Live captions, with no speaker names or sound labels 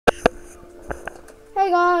Hey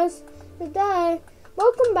guys, today,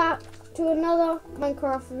 welcome back to another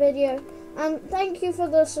Minecraft video, and thank you for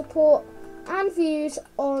the support and views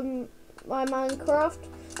on my Minecraft.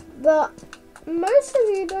 But most of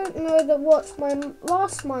you don't know that watched my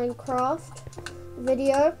last Minecraft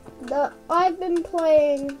video, that I've been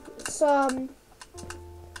playing some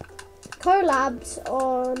collabs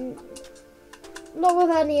on, not with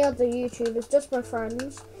any other YouTubers, just my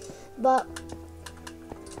friends, but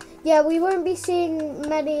yeah, we won't be seeing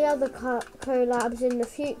many other collabs in the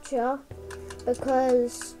future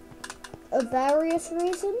because of various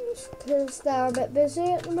reasons, because they're a bit busy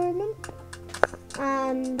at the moment.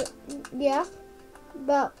 And yeah,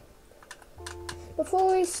 but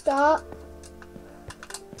before we start,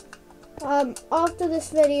 after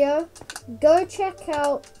this video, go check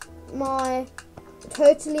out my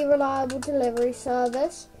totally reliable delivery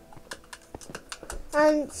service.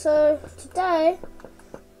 And so today,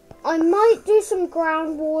 I might do some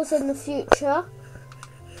ground wars in the future,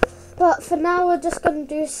 but for now we're just going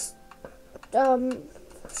to do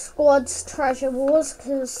squads treasure wars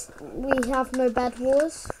because we have no bed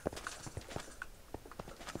wars,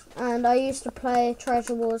 and I used to play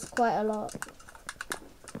treasure wars quite a lot.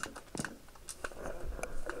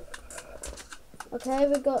 Okay,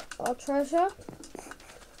 we got our treasure,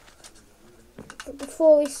 but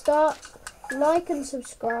before we start, like and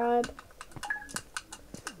subscribe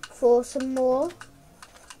for some more.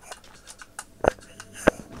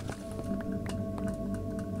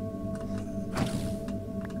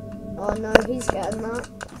 Oh no, he's getting that.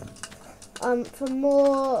 For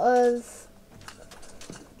more of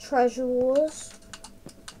treasure wars.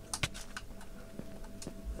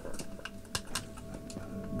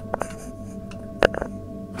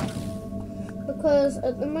 Because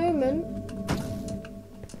at the moment,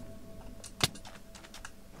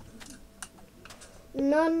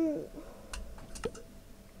 none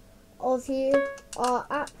of you are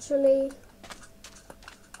actually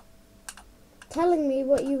telling me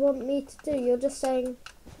what you want me to do. You're just saying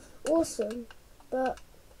awesome. But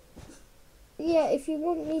yeah, if you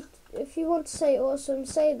want to say awesome,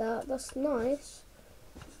 say that. That's nice.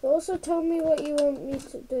 But also tell me what you want me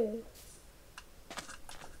to do,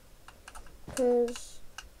 because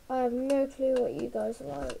I have no clue what you guys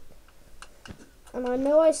like. And I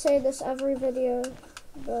know I say this every video,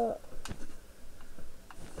 but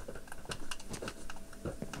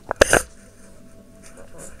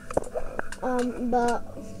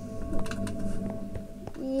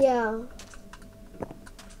yeah.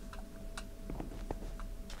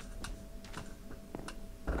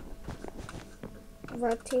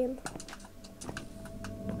 Red team.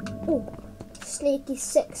 Oh, sneaky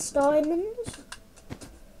 6 diamonds.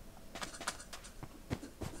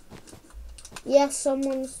 Yes,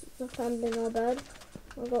 someone's defending our bed.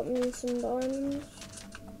 I got me some diamonds.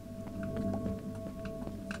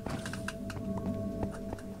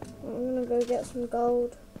 I'm gonna go get some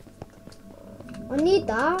gold. I need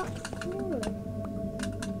that. Oh.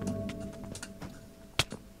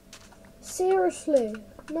 Seriously?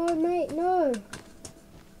 No, mate, no.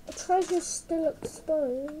 The treasure's still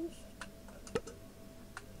exposed.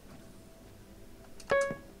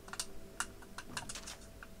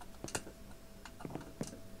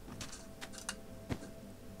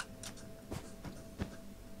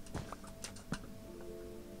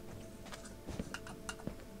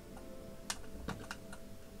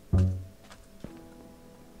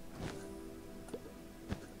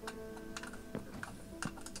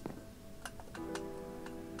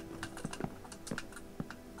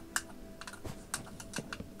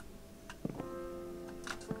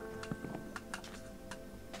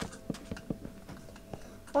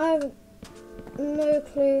 I have no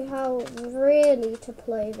clue how really to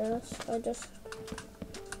play this. I just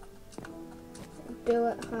do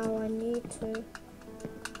it how I need to.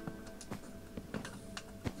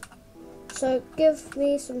 So give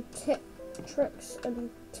me some tricks and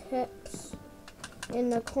tips in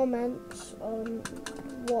the comments on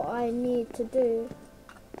what I need to do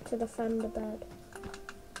to defend the bed.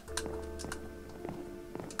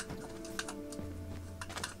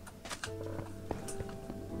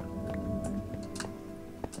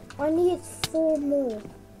 I need 4 more.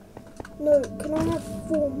 No, can I have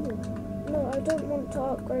 4 more? No, I don't want to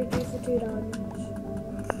upgrade you for 2 diamonds.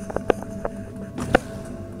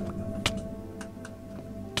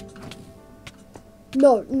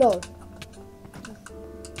 No, no.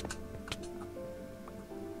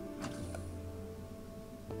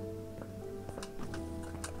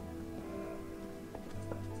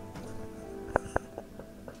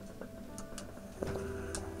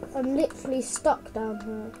 I'm literally stuck down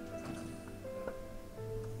here.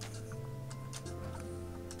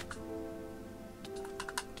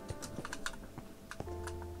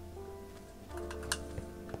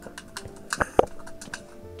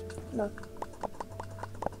 No.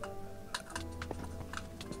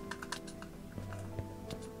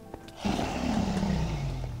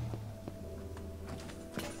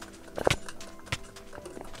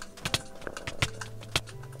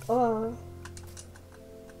 Oh.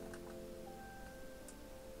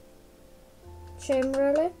 Shame,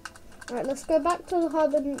 really? Alright, let's go back to the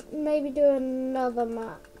hub and maybe do another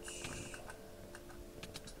match.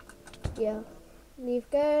 Yeah. Leave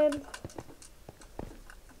game.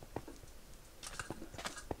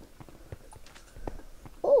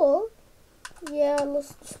 Or, yeah,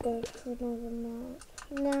 let's just go for another match.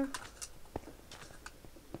 Nah.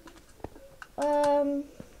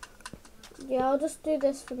 Yeah, I'll just do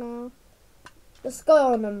this for now. Let's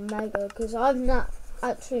go on a mega, because I've not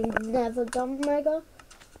actually never done mega.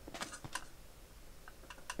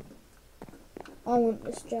 I want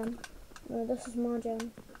this gem. No, this is my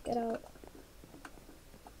gem. Get out.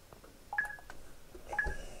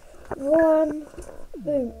 1.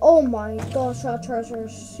 Boom. Oh my gosh, our treasure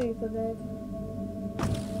is super big.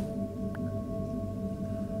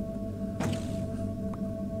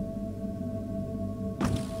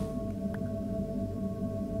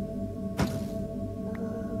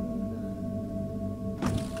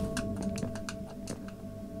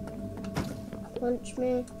 Punch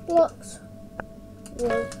me. Blocks.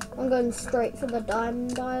 Whoa. I'm going straight for the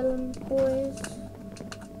Diamond Island, boys.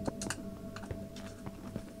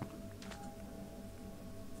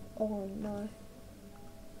 Oh no.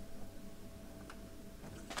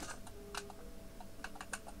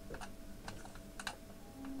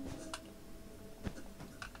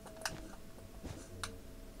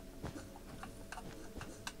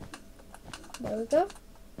 There we go.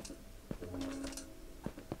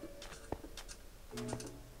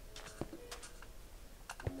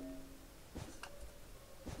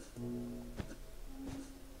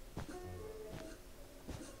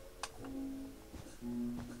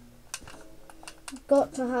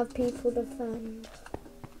 Got to have people defend.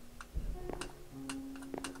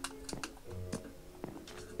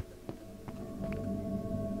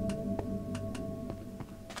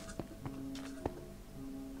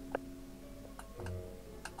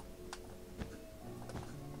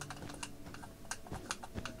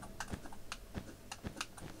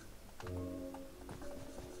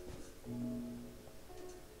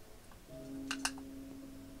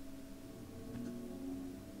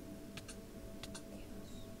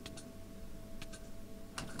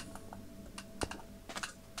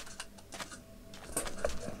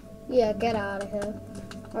 Yeah, get out of here.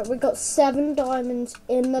 Right, we got 7 diamonds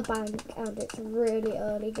in the bank and it's a really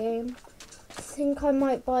early game. I think I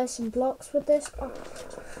might buy some blocks with this. Oh.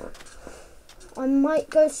 I might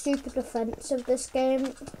go super defensive this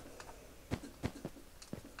game.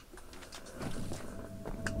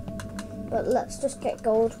 But let's just get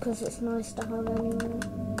gold because it's nice to have anyway.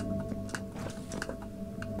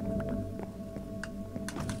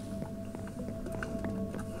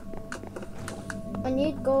 I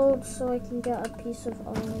need gold so I can get a piece of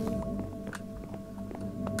iron.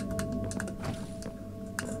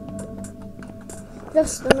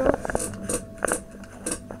 Just enough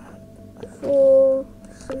for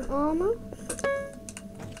some armor.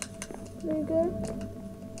 There you go.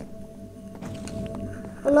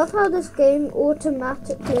 I love how this game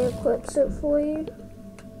automatically equips it for you.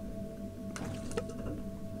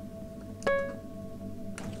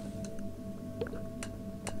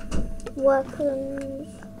 Weapons,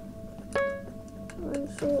 iron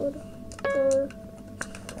sword, gold.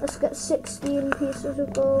 Let's get 16 pieces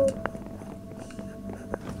of gold.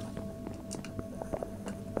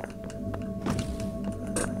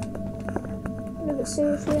 No, but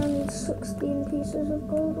seriously, I need 16 pieces of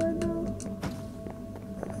gold right now.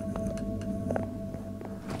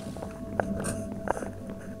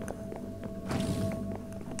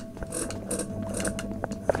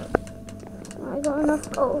 I got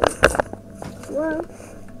enough gold. Well,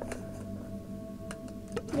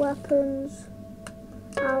 weapons,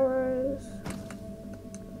 arrows,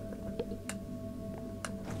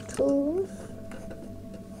 tools.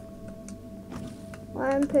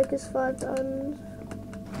 Iron pick is 5 diamonds.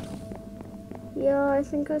 Yeah, I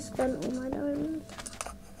think I spent all my diamonds.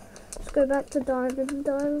 Let's go back to Diamond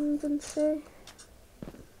Island and see.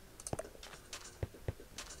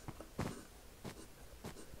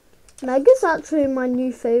 Mega's actually my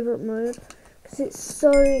new favourite mode. It's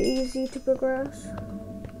so easy to progress.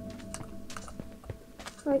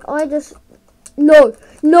 Like, I just... No!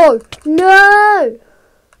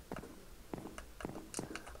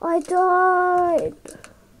 I died!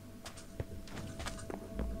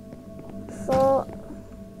 Thought...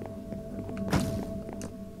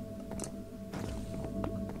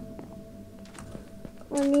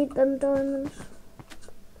 I need them diamonds.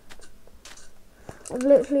 I've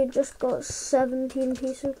literally just got 17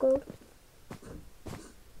 pieces of gold.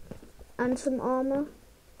 And some armor.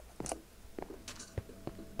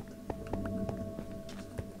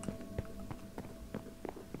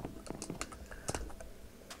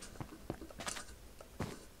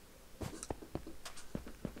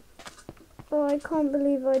 Oh, I can't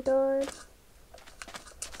believe I died.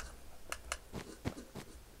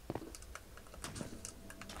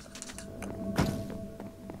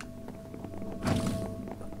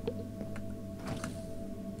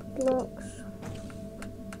 Blocks.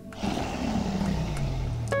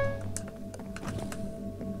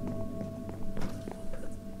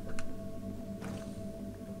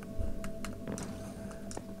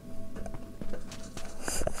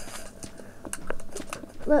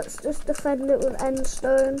 Let's just defend it with end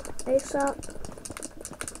stone ASAP.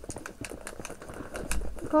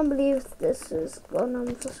 I can't believe this has gone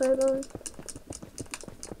on for so long.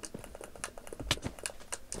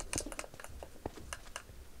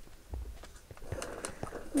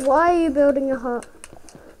 Why are you building a hut?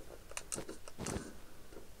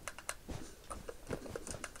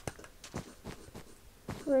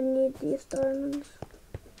 I need these diamonds.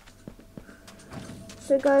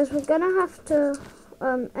 So guys, we're gonna have to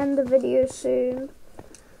end the video soon.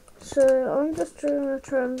 So I'm just gonna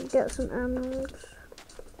try and get some emeralds.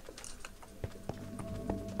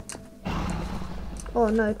 Oh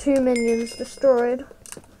no, 2 minions destroyed.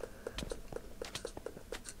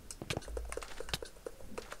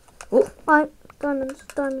 Oh, diamonds,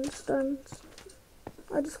 diamonds, diamonds.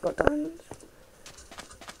 I just got diamonds.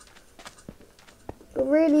 But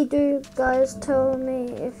really do, guys, tell me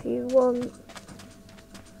if you want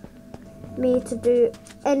me to do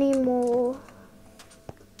any more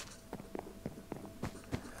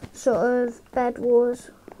sort of bed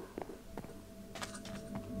wars.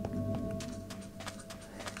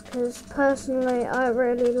 Because personally, I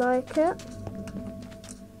really like it.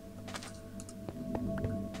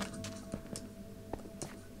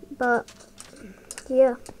 But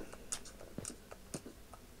yeah,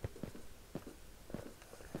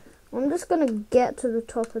 I'm just gonna get to the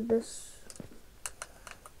top of this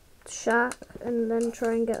shack and then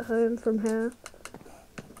try and get home from here.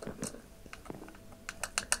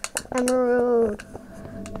 Emerald.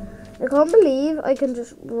 I can't believe I can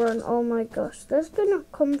just run. Oh my gosh, there's been a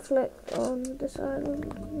conflict on this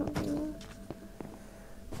island. Not gonna lie.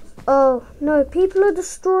 Oh no, people are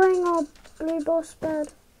destroying our blue boss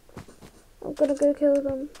bed. I'm gonna go kill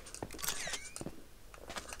them.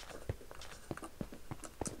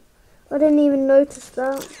 I didn't even notice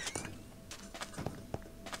that.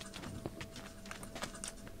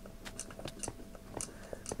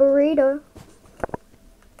 Burrito.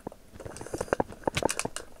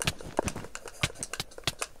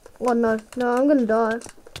 Oh no, no, I'm gonna die.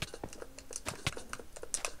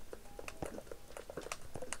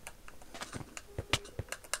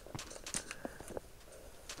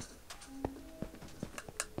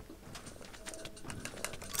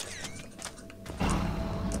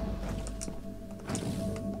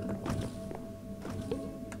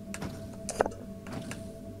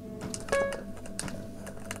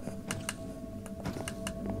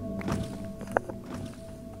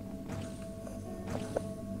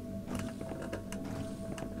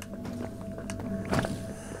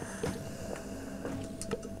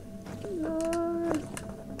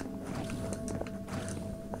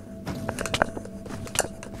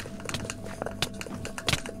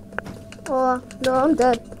 Oh, no, I'm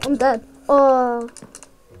dead. I'm dead. Oh.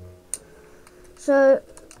 So,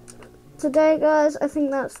 today, guys, I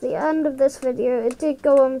think that's the end of this video. It did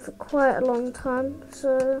go on for quite a long time.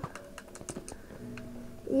 So,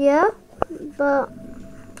 yeah. But,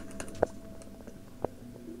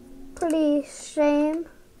 pretty shame.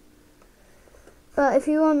 But if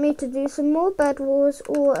you want me to do some more Bed Wars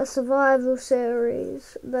or a survival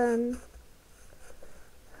series, then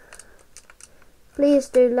please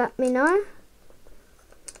do let me know.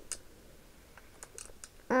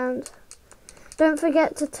 And don't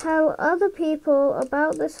forget to tell other people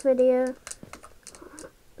about this video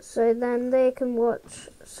so then they can watch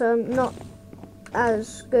some not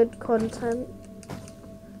as good content.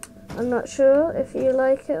 I'm not sure if you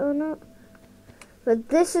like it or not. But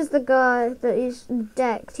this is the guy that is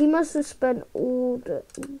decked. He must have spent all the...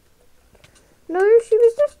 No, she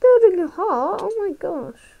was just building a heart. Oh my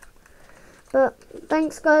gosh. But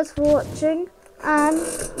thanks guys for watching and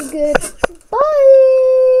goodbye.